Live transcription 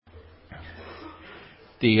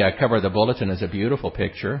The cover of the bulletin is a beautiful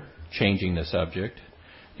picture, changing the subject.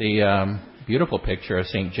 The beautiful picture of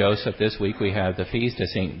St. Joseph. This week we have the feast of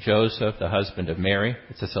St. Joseph, the husband of Mary.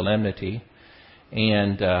 It's a solemnity.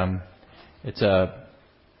 And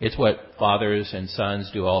it's what fathers and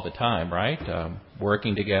sons do all the time, right?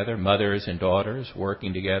 Working together, mothers and daughters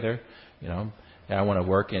working together. You know, I want to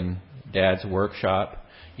work in Dad's workshop.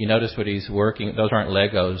 You notice what he's working. Those aren't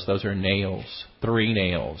Legos. Those are nails. 3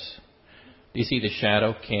 nails. Do you see the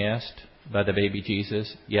shadow cast by the baby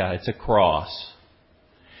Jesus? Yeah, it's a cross.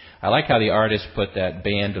 I like how the artist put that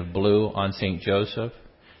band of blue on St. Joseph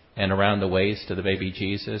and around the waist of the baby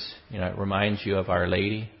Jesus. You know, it reminds you of Our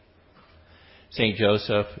Lady. St.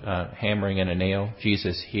 Joseph hammering in a nail.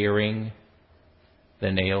 Jesus hearing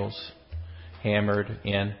the nails hammered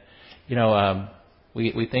in. You know,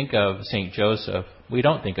 we think of St. Joseph. We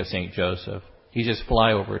don't think of St. Joseph. He's just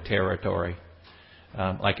flyover territory.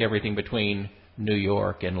 Like everything between New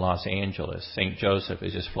York and Los Angeles. St. Joseph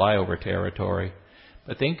is just flyover territory.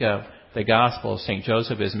 But think of the Gospel. St.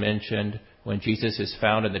 Joseph is mentioned when Jesus is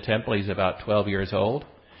found in the temple. He's about 12 years old.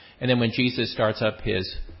 And then when Jesus starts up his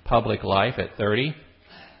public life at 30,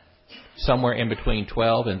 somewhere in between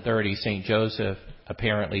 12 and 30, St. Joseph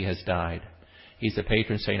apparently has died. He's the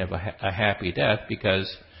patron saint of a happy death because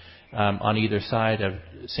on either side of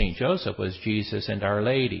St. Joseph was Jesus and Our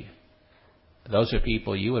Lady. Those are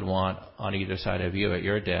people you would want on either side of you at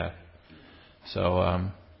your death.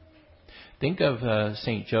 So think of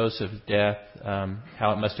St. Joseph's death,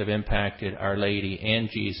 how it must have impacted Our Lady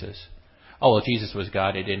and Jesus. Oh, well, Jesus was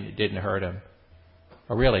God. It didn't hurt him.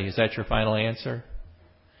 Oh, really? Is that your final answer?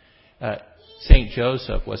 St.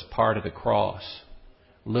 Joseph was part of the cross.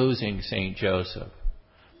 Losing St. Joseph,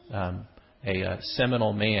 a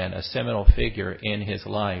seminal man, a seminal figure in his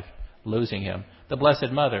life, losing him. The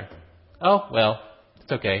Blessed Mother. Oh, well,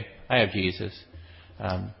 it's okay. I have Jesus.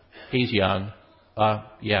 He's young.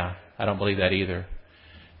 Yeah, I don't believe that either.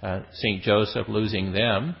 St. Joseph losing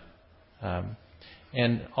them.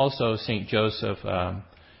 And also St. Joseph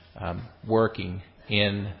working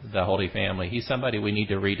in the Holy Family. He's somebody we need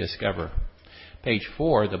to rediscover. Page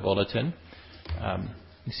 4, the bulletin.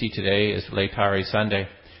 You see today is Laetare Sunday.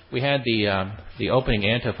 We had the opening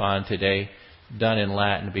antiphon today done in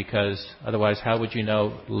Latin because otherwise how would you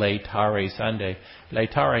know Laetare Sunday?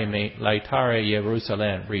 Laetare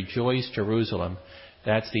Jerusalem, rejoice Jerusalem.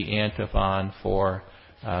 That's the antiphon for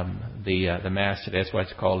the Mass today. That's why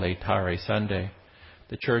it's called Laetare Sunday.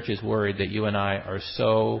 The Church is worried that you and I are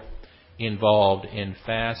so involved in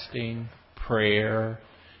fasting, prayer,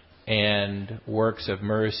 and works of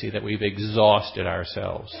mercy that we've exhausted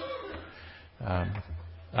ourselves.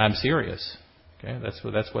 I'm serious. Okay,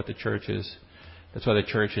 that's what the Church is. That's why the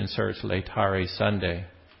Church inserts Laetare Sunday.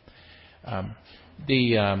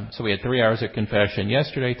 So we had 3 hours of confession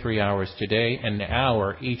yesterday, 3 hours today, and an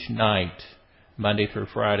hour each night, Monday through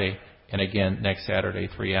Friday, and again next Saturday,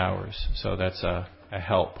 3 hours. So that's a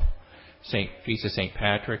help. Feast of St.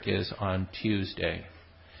 Patrick is on Tuesday.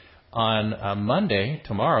 On Monday,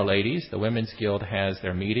 tomorrow, ladies, the Women's Guild has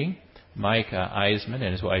their meeting. Mike Eisman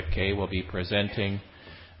and his wife Kay will be presenting,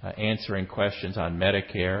 answering questions on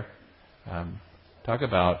Medicare. Talk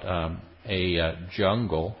about a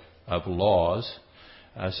jungle of laws.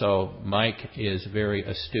 So Mike is very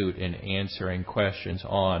astute in answering questions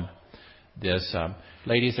on this.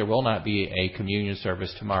 Ladies, there will not be a communion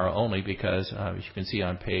service tomorrow only because, as you can see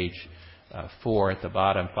on page 4 at the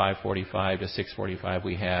bottom, 5:45 to 6:45,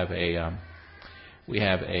 we have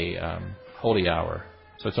a holy hour.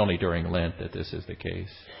 So it's only during Lent that this is the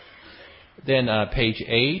case. Then page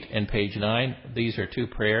 8 and page 9, these are 2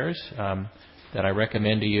 prayers that I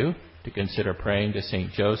recommend to you to consider praying to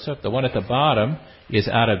St. Joseph. The one at the bottom is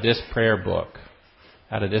out of this prayer book.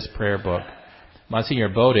 Monsignor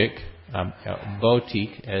Bodik,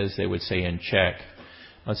 Botik, as they would say in Czech,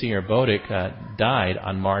 Monsignor Bodik died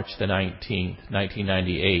on March the 19th,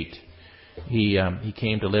 1998. He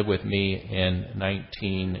came to live with me in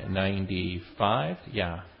 1995.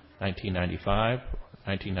 Yeah,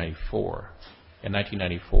 1994. In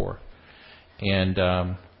 1994.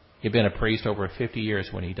 And he'd been a priest over 50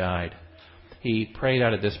 years when he died. He prayed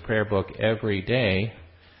out of this prayer book every day,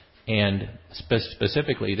 and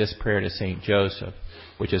specifically this prayer to St. Joseph,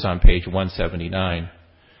 which is on page 179.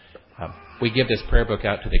 We give this prayer book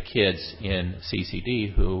out to the kids in CCD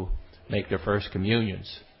who make their first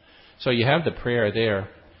communions. So you have the prayer there.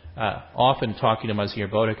 Often talking to Monsignor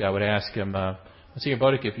Bodik, I would ask him, Monsignor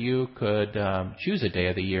Bodik, if you could choose a day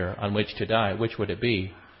of the year on which to die, which would it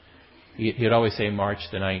be? He'd always say March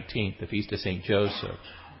the 19th, the Feast of St. Joseph.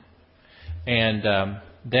 And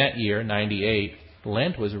that year, 98,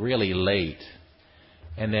 Lent was really late.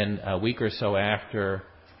 And then a week or so after,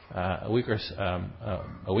 a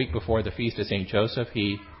week before the feast of St. Joseph,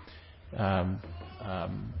 he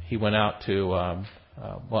went out to,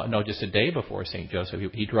 just a day before St. Joseph,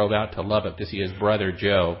 he drove out to Lubbock to see his brother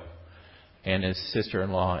Joe and his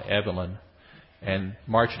sister-in-law Evelyn. And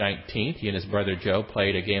March 19th, he and his brother Joe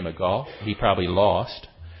played a game of golf. He probably lost.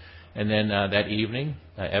 And then that evening,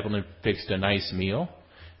 Evelyn fixed a nice meal.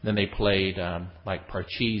 Then they played like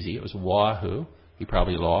parcheesi. It was wahoo. He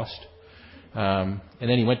probably lost. And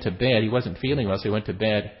then he went to bed. He wasn't feeling well, so he went to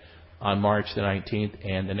bed on March the 19th,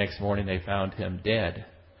 and the next morning they found him dead.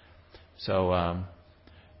 So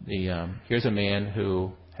here's a man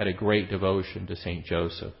who had a great devotion to St.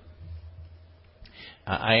 Joseph.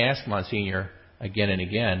 I asked Monsignor again and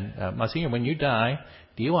again, Monsignor, when you die,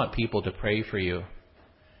 do you want people to pray for you?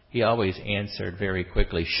 He always answered very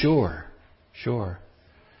quickly, sure.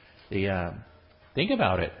 Think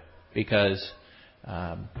about it, because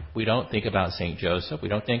we don't think about St. Joseph. We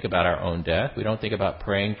don't think about our own death. We don't think about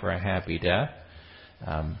praying for a happy death.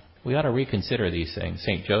 We ought to reconsider these things.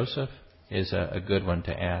 St. Joseph is a good one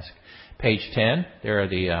to ask. Page 10, there are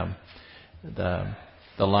the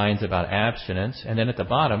lines about abstinence. And then at the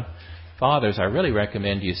bottom, fathers, I really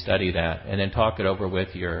recommend you study that and then talk it over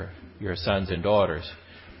with your sons and daughters.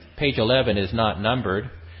 Page 11 is not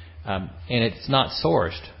numbered, and it's not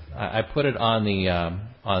sourced. I put it on the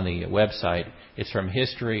website. It's from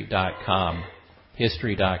history.com.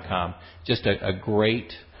 History.com. Just a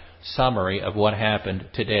great summary of what happened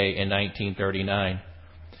today in 1939.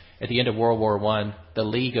 At the end of World War I, the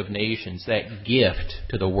League of Nations, that gift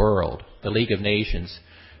to the world, the League of Nations,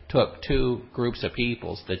 took two groups of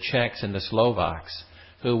peoples, the Czechs and the Slovaks,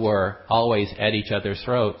 who were always at each other's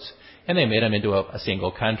throats, and they made them into a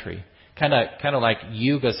single country, kind of like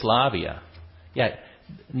Yugoslavia. Yet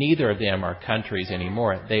neither of them are countries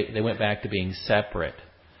anymore. They went back to being separate.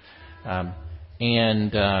 And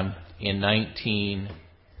in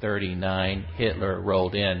 1939, Hitler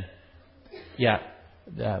rolled in.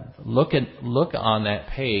 Look on that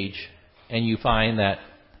page, and you find that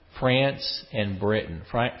France and Great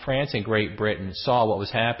Britain saw what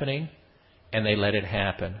was happening, and they let it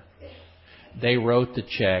happen. They wrote the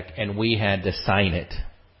check, and we had to sign it.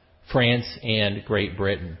 France and Great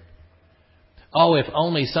Britain. Oh, if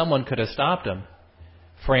only someone could have stopped them.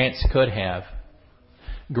 France could have.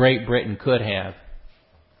 Great Britain could have.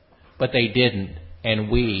 But they didn't.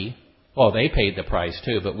 And they paid the price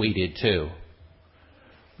too, but we did too.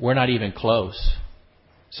 We're not even close.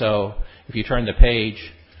 So if you turn the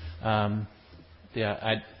page,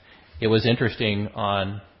 it was interesting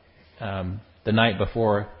on the night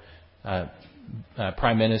before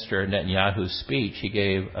Prime Minister Netanyahu's speech. He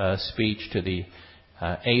gave a speech to the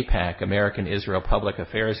AIPAC, American Israel Public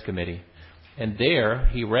Affairs Committee. And there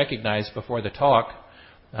he recognized before the talk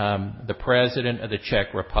the President of the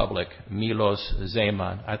Czech Republic, Milos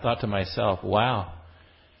Zeman. I thought to myself, wow,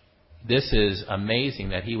 this is amazing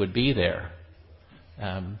that he would be there.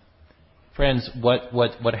 Friends,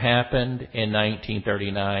 what happened in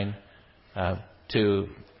 1939 to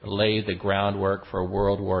lay the groundwork for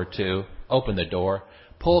World War II, open the door,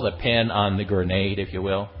 pull the pin on the grenade, if you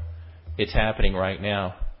will. It's happening right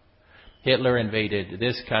now. Hitler invaded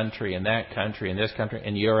this country and that country and this country,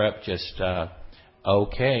 and Europe just,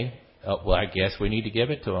 okay. Well, I guess we need to give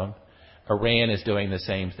it to them. Iran is doing the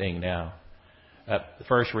same thing now. The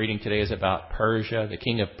first reading today is about Persia, the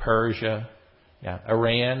king of Persia.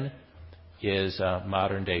 Iran is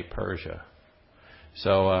modern-day Persia.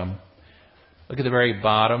 So look at the very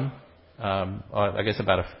bottom. I guess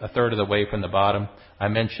about a third of the way from the bottom. I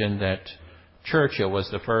mentioned that Churchill was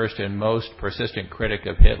the first and most persistent critic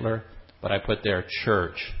of Hitler, but I put there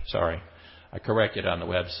church. Sorry. I corrected it on the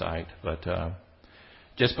website. But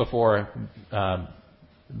just before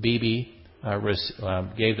Bibi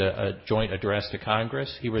gave a joint address to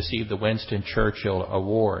Congress, he received the Winston Churchill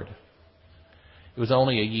Award. It was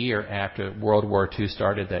only a year after World War II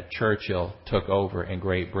started that Churchill took over in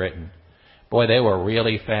Great Britain. Boy, they were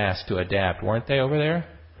really fast to adapt, weren't they over there?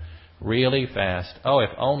 Really fast. Oh, if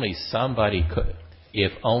only somebody could.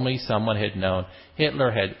 If only someone had known.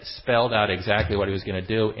 Hitler had spelled out exactly what he was going to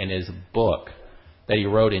do in his book that he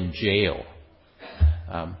wrote in jail.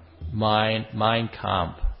 Mein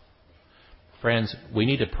Kampf. Friends, we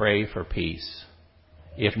need to pray for peace.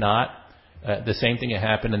 If not, the same thing that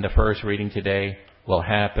happened in the first reading today will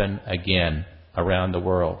happen again around the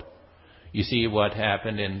world. You see what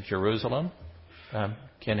happened in Jerusalem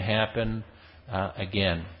can happen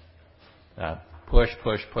again. Push,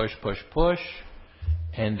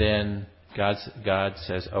 and then God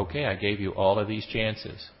says, okay, I gave you all of these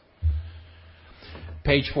chances.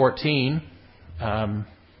 Page 14,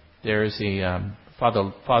 There's the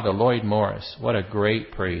Father Lloyd Morris. What a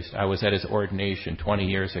great priest. I was at his ordination 20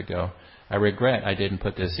 years ago. I regret I didn't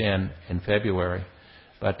put this in February.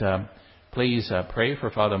 But please pray for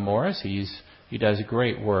Father Morris. He does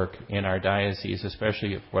great work in our diocese,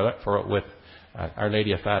 especially with Our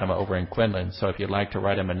Lady of Fatima over in Quinlan. So if you'd like to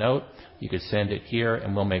write him a note, you could send it here,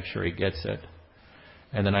 and we'll make sure he gets it.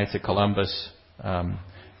 And the Knights of Columbus,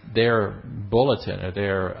 their bulletin, or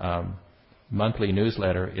their monthly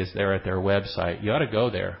newsletter is there at their website. You ought to go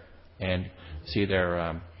there and see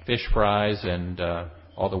their fish fries and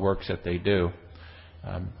all the works that they do.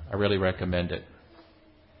 I really recommend it.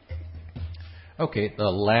 Okay,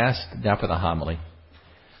 now for the homily.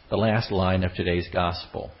 The last line of today's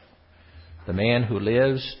gospel. The man who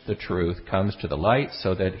lives the truth comes to the light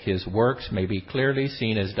so that his works may be clearly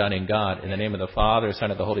seen as done in God. In the name of the Father,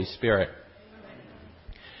 Son, and the Holy Spirit.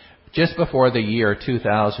 Just before the year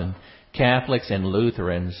 2000, Catholics and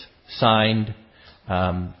Lutherans signed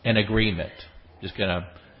an agreement. Just going to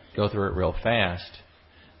go through it real fast.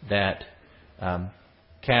 That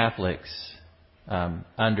Catholics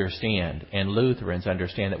understand and Lutherans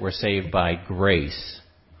understand that we're saved by grace.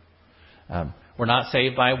 We're not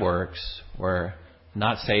saved by works. We're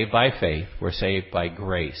not saved by faith. We're saved by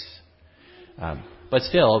grace. But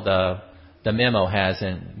still, the memo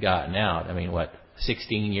hasn't gotten out. I mean,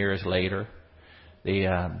 16 years later,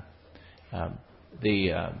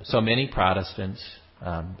 so many Protestants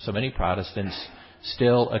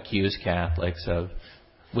still accuse Catholics of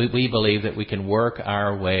we believe that we can work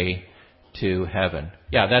our way to heaven.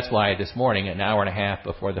 Yeah, that's why this morning, an hour and a half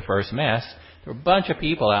before the first Mass, there were a bunch of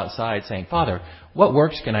people outside saying, Father, what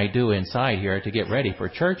works can I do inside here to get ready for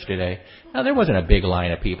church today? Now, there wasn't a big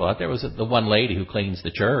line of people out there. There was the one lady who cleans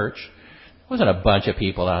the church. There wasn't a bunch of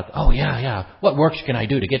people out. Oh, yeah. What works can I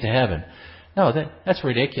do to get to heaven? No, that's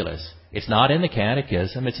ridiculous. It's not in the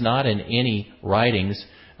catechism. It's not in any writings,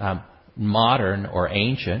 modern or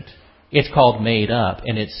ancient. It's called made up,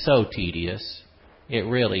 and it's so tedious. It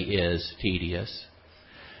really is tedious.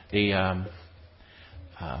 It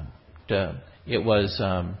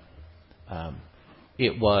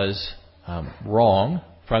was wrong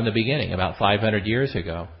from the beginning, about 500 years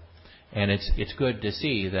ago, and it's good to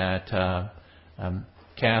see that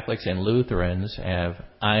Catholics and Lutherans have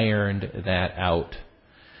ironed that out.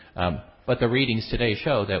 But the readings today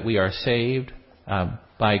show that we are saved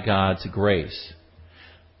by God's grace.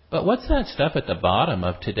 But what's that stuff at the bottom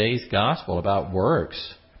of today's gospel about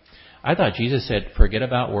works? I thought Jesus said, forget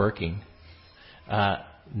about working.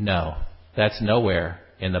 No, that's nowhere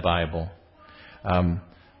in the Bible.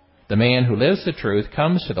 The man who lives the truth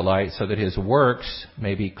comes to the light so that his works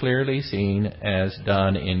may be clearly seen as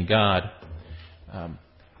done in God.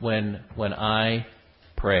 When I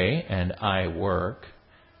pray and I work,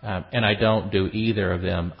 and I don't do either of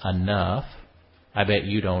them enough, I bet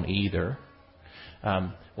you don't either.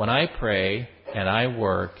 When I pray and I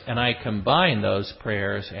work and I combine those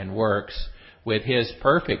prayers and works with His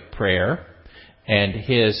perfect prayer and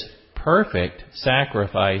His perfect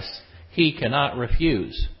sacrifice, He cannot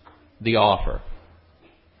refuse the offer.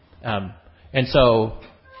 And so,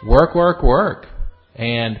 work,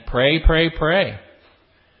 and pray.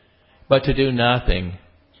 But to do nothing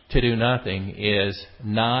is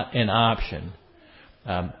not an option.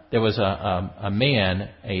 There was a man,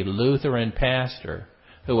 a Lutheran pastor,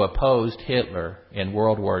 who opposed Hitler in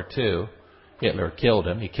World War II. Hitler killed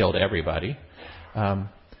him. He killed everybody.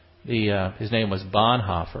 His name was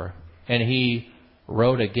Bonhoeffer, and he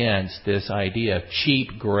wrote against this idea of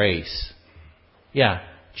cheap grace. Yeah,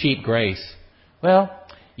 cheap grace. Well,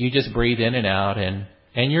 you just breathe in and out, and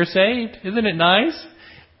you're saved. Isn't it nice?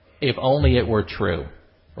 If only it were true,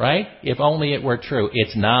 right? If only it were true.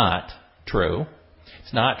 It's not true.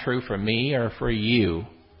 It's not true for me or for you.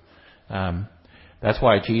 That's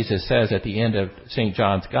why Jesus says at the end of St.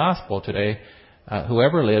 John's Gospel today,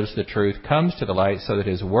 whoever lives the truth comes to the light so that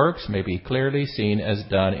his works may be clearly seen as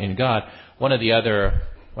done in God. One of the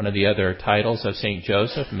other titles of St.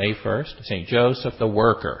 Joseph, May 1st, St. Joseph the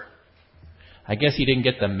Worker. I guess he didn't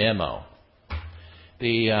get the memo.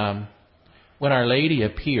 When Our Lady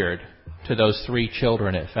appeared to those 3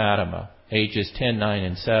 children at Fatima, ages 10, 9,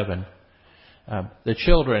 and 7, the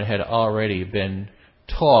children had already been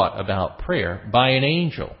taught about prayer by an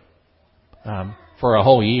angel for a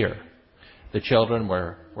whole year. The children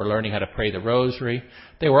were learning how to pray the rosary.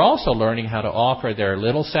 They were also learning how to offer their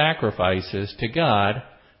little sacrifices to God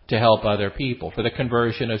to help other people for the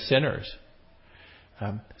conversion of sinners.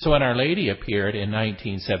 So when Our Lady appeared in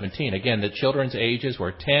 1917, again, the children's ages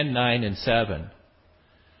were 10, 9, and 7.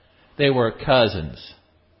 They were cousins.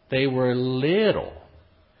 They were little.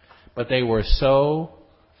 but they were so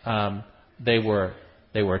they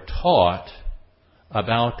were taught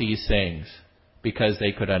about these things because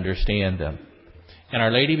they could understand them. And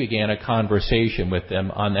Our Lady began a conversation with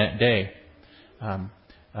them on that day,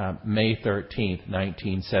 May 13th,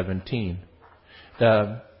 1917.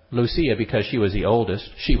 Lucia, because she was the oldest,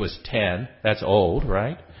 she was 10. That's old,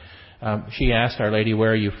 right? She asked Our Lady,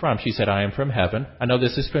 "Where are you from?" She said, "I am from heaven." I know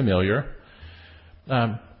this is familiar.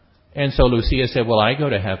 And so Lucia said, "Will I go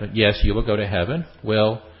to heaven?" "Yes, you will go to heaven."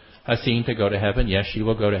 "Will Jacinta go to heaven?" "Yes, she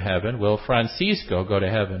will go to heaven." "Will Francisco go to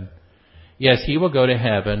heaven?" "Yes, he will go to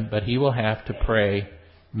heaven, but he will have to pray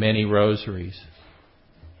many rosaries."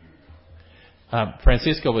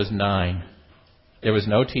 Francisco was 9. There was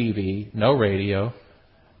no TV, no radio,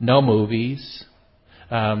 no movies.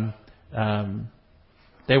 They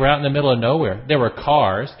were out in the middle of nowhere. There were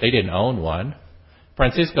cars. They didn't own one.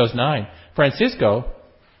 Francisco's 9. Francisco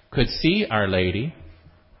could see Our Lady,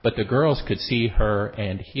 but the girls could see her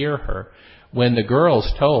and hear her. When the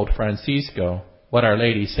girls told Francisco what Our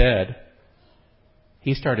Lady said,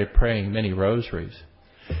 he started praying many rosaries.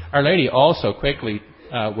 Our Lady also quickly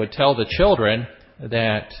would tell the children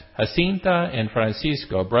that Jacinta and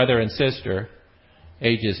Francisco, brother and sister,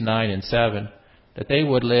 ages 9 and 7, that they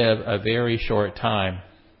would live a very short time,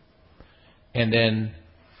 and then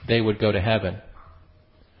they would go to heaven.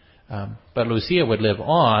 But Lucia would live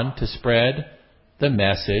on to spread the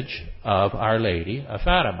message of Our Lady of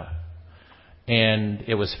Fatima. And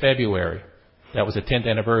it was February. That was the 10th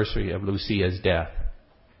anniversary of Lucia's death.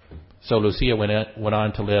 So Lucia went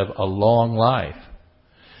on to live a long life.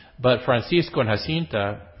 But Francisco and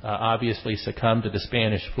Jacinta obviously succumbed to the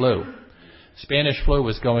Spanish flu. Spanish flu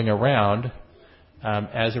was going around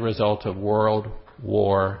as a result of World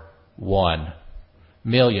War I.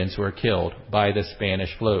 Millions were killed by the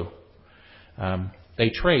Spanish flu. They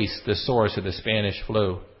traced the source of the Spanish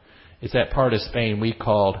flu. It's that part of Spain we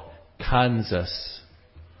called Kansas.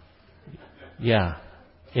 Yeah,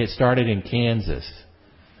 it started in Kansas.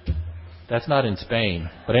 That's not in Spain.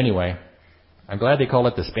 But anyway, I'm glad they call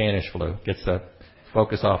it the Spanish flu. Gets the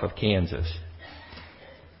focus off of Kansas.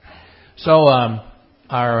 So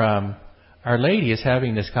Our Lady is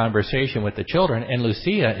having this conversation with the children, and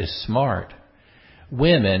Lucia is smart.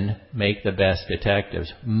 Women make the best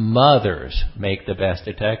detectives. Mothers make the best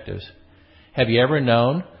detectives. Have you ever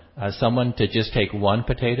known someone to just take one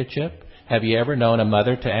potato chip? Have you ever known a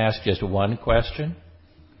mother to ask just one question?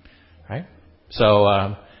 Right?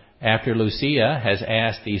 So after Lucia has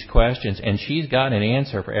asked these questions, and she's got an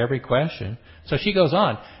answer for every question, so she goes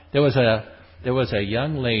on. There was a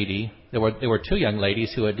young lady. There were 2 young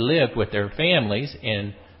ladies who had lived with their families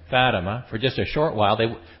in Fatima for just a short while.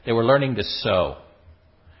 They were learning to sew.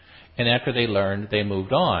 And after they learned, they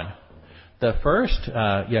moved on. The first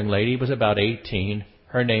young lady was about 18.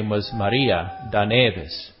 Her name was Maria da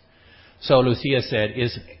Neves. So Lucia said,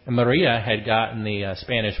 Maria had gotten the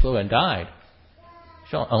Spanish flu and died.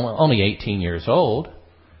 She's only 18 years old.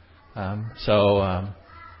 So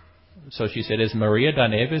she said, "Is Maria da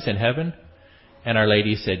Neves in heaven?" And Our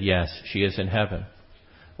Lady said, "Yes, she is in heaven."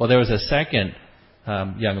 Well, there was a second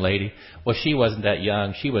young lady. Well, she wasn't that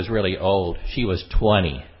young. She was really old. She was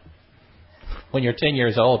 20. When you're 10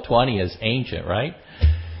 years old, 20 is ancient, right?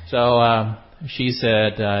 So she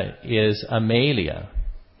said, "Is Amelia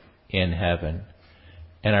in heaven?"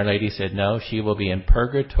 And Our Lady said, "No, she will be in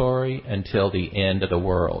purgatory until the end of the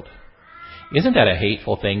world." Isn't that a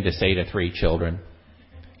hateful thing to say to 3 children?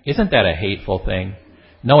 Isn't that a hateful thing?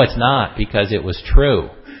 No, it's not, because it was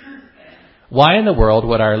true. Why in the world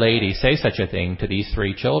would Our Lady say such a thing to these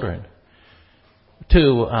 3 children?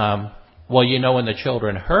 Well, when the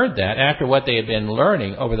children heard that, after what they had been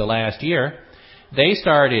learning over the last year, they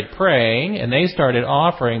started praying and they started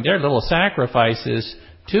offering their little sacrifices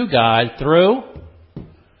to God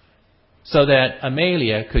so that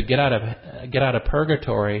Amelia could get out of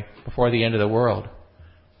purgatory before the end of the world.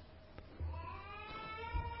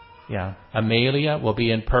 Yeah, Amelia will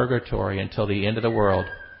be in purgatory until the end of the world,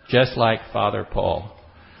 just like Father Paul.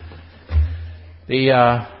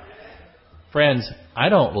 Friends, I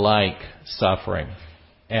don't like suffering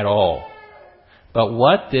at all. But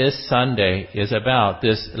what this Sunday is about,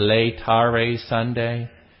 this Laetare Sunday,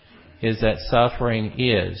 is that suffering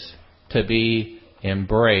is to be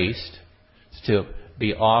embraced, to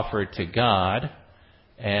be offered to God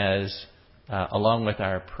as along with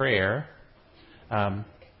our prayer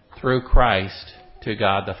through Christ to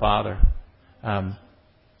God the Father.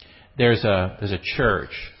 There's a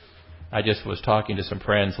church. I just was talking to some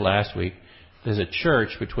friends last week. There's a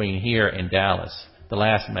church between here and Dallas. The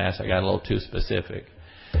last Mass I got a little too specific.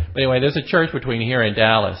 But anyway, there's a church between here and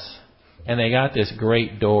Dallas And they got this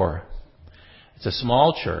great door. It's a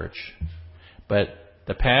small church, but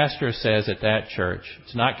the pastor says at that church,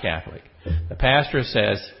 it's not Catholic, the pastor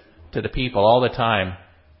says to the people all the time,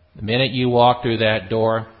 the minute you walk through that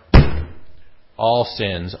door, all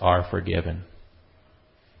sins are forgiven.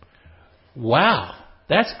 Wow,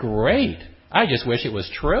 that's great. I just wish it was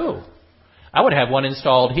true. I would have one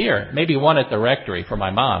installed here, maybe one at the rectory for my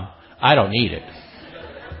mom. I don't need it.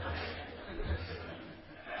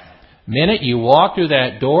 Minute you walk through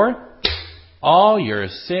that door, all your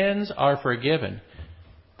sins are forgiven.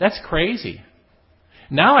 That's crazy.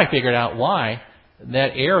 Now I figured out why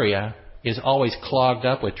that area is always clogged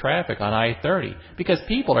up with traffic on I-30. Because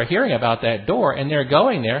people are hearing about that door and they're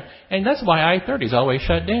going there, and that's why I-30 is always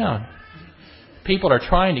shut down. People are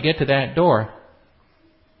trying to get to that door.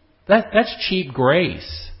 That's cheap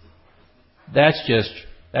grace. That's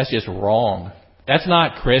just wrong. That's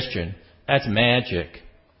not Christian. That's magic.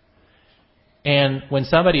 And when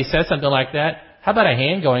somebody says something like that, how about a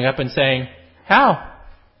hand going up and saying, how?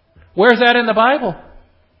 Where's that in the Bible?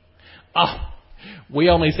 Oh, we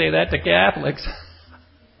only say that to Catholics.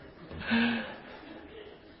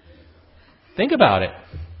 Think about it.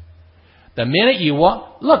 The minute you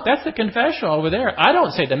walk, look, that's the confessional over there. I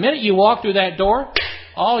don't say the minute you walk through that door,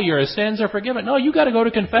 all your sins are forgiven. No, you got to go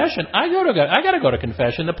to confession. I got to go to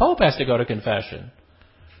confession. The Pope has to go to confession.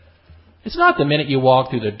 It's not the minute you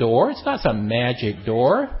walk through the door. It's not some magic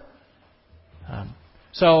door.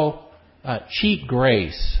 Cheap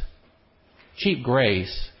grace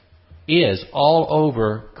is all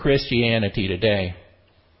over Christianity today,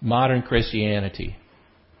 modern Christianity.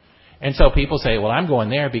 And so people say, well, I'm going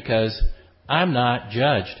there because I'm not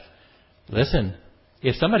judged. Listen,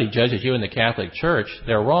 if somebody judges you in the Catholic Church,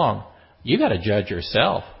 they're wrong. You got to judge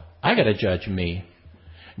yourself. I got to judge me.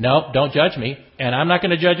 No, don't judge me, and I'm not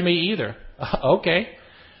going to judge me either. Okay.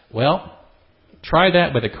 Well, try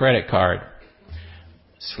that with a credit card.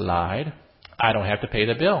 Slide. I don't have to pay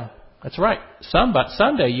the bill. That's right.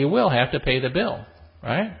 Someday you will have to pay the bill,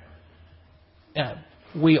 right? Yeah,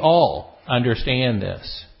 we all understand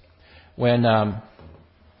this. When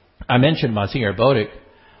I mentioned Monsignor Bodick,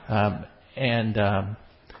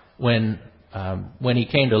 when he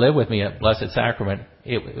came to live with me at Blessed Sacrament,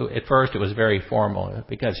 at first it was very formal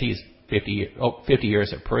because he's 50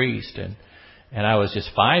 years a priest, and I was just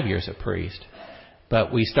 5 years a priest.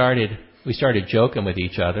 But we started joking with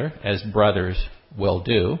each other, as brothers will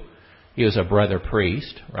do. He was a brother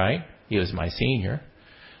priest, right? He was my senior.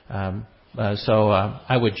 So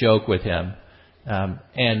I would joke with him.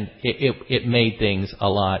 And it made things a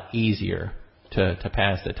lot easier to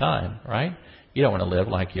pass the time, right? You don't want to live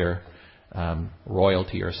like you're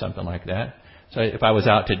royalty or something like that. So if I was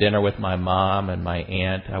out to dinner with my mom and my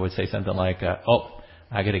aunt, I would say something like,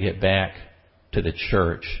 I got to get back to the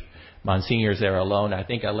church. Monsignor's there alone. I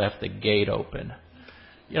think I left the gate open.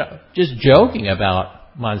 Just joking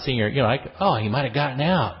about Monsignor, he might have gotten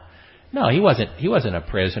out. No, he wasn't a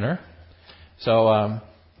prisoner. So,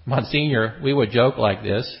 Monsignor, we would joke like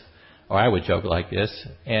this, or I would joke like this,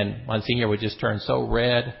 and Monsignor would just turn so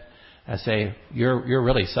red. I say, you're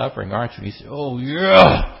really suffering, aren't you? He said, oh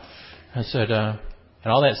yeah. I said, and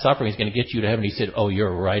all that suffering is going to get you to heaven. He said, oh,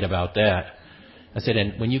 you're right about that. I said,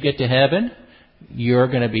 and when you get to heaven, you're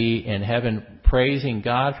going to be in heaven praising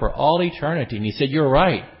God for all eternity. And he said, you're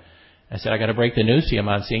right. I said, I got to break the news to you,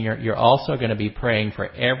 Monsignor. You're also going to be praying for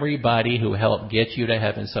everybody who helped get you to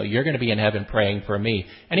heaven. So you're going to be in heaven praying for me.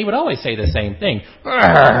 And he would always say the same thing.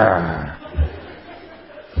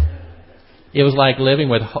 It was like living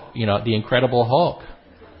with, the Incredible Hulk,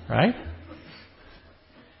 right?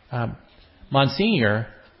 Monsignor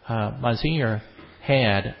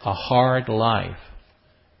had a hard life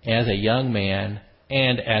as a young man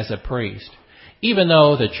and as a priest. Even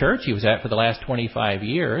though the church he was at for the last 25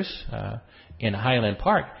 years in Highland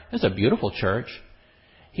Park, it was a beautiful church,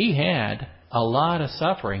 he had a lot of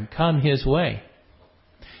suffering come his way.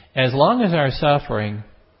 As long as our suffering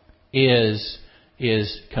is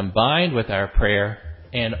combined with our prayer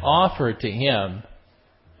and offered to him,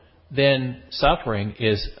 then suffering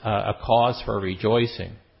is a cause for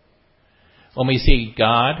rejoicing. When we see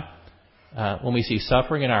God, when we see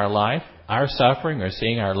suffering in our life, our suffering or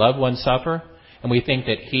seeing our loved ones suffer, and we think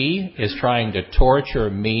that he is trying to torture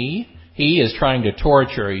me, he is trying to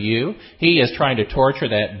torture you, he is trying to torture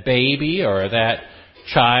that baby or that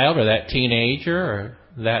child or that teenager or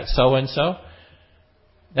that so-and-so,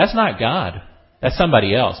 that's not God. That's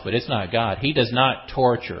somebody else, but it's not God. He does not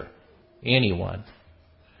torture anyone.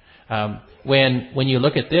 When you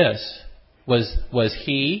look at this, was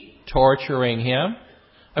he torturing him?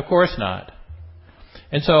 Of course not.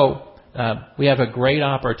 And so we have a great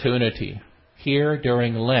opportunity here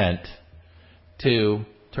during Lent to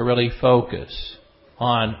really focus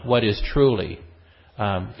on what is truly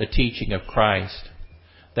the teaching of Christ,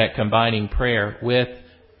 that combining prayer with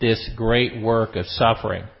this great work of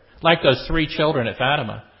suffering. Like those 3 children at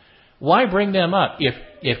Fatima. Why bring them up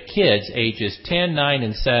if kids ages 10, 9,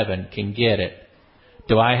 and 7 can get it?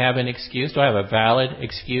 Do I have an excuse? Do I have a valid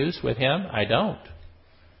excuse with him? I don't.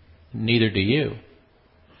 Neither do you.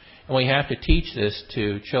 And we have to teach this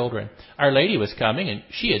to children. Our Lady was coming, and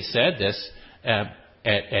she had said this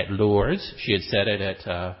at Lourdes. She had said it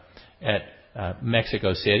at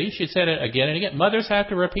Mexico City. She had said it again and again. Mothers have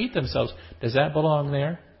to repeat themselves. Does that belong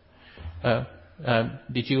there?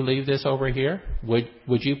 Did you leave this over here?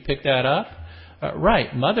 Would you pick that up?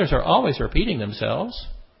 Right. Mothers are always repeating themselves.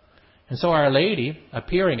 And so Our Lady,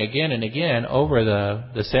 appearing again and again over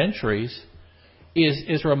the centuries,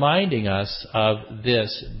 is reminding us of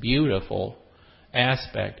this beautiful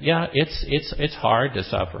aspect. Yeah, it's hard to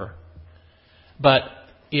suffer. But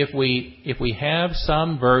if we have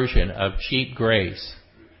some version of cheap grace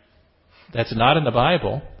that's not in the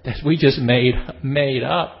Bible, that we just made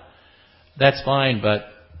up, that's fine,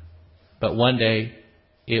 but one day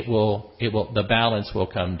the balance will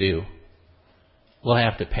come due. We'll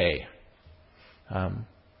have to pay.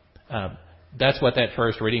 That's what that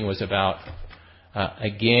first reading was about.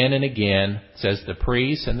 Again and again, it says the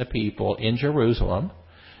priests and the people in Jerusalem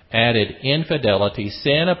added infidelity,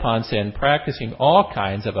 sin upon sin, practicing all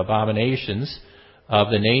kinds of abominations of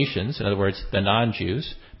the nations, in other words, the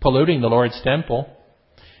non-Jews, polluting the Lord's temple.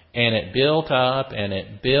 And it built up, and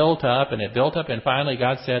it built up, and it built up, and finally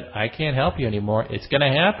God said, I can't help you anymore. It's going to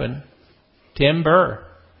happen. Timber.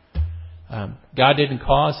 God didn't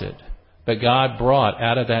cause it, but God brought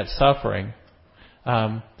out of that suffering,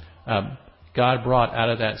 God brought out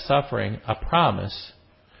of that suffering a promise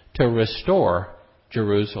to restore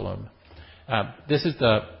Jerusalem. This is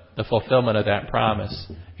the fulfillment of that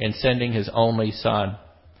promise in sending His only Son.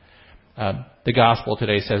 The gospel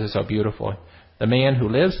today says it so beautifully. The man who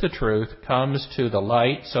lives the truth comes to the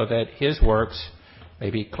light so that his works may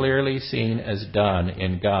be clearly seen as done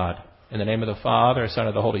in God. In the name of the Father, Son,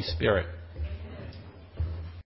 and the Holy Spirit.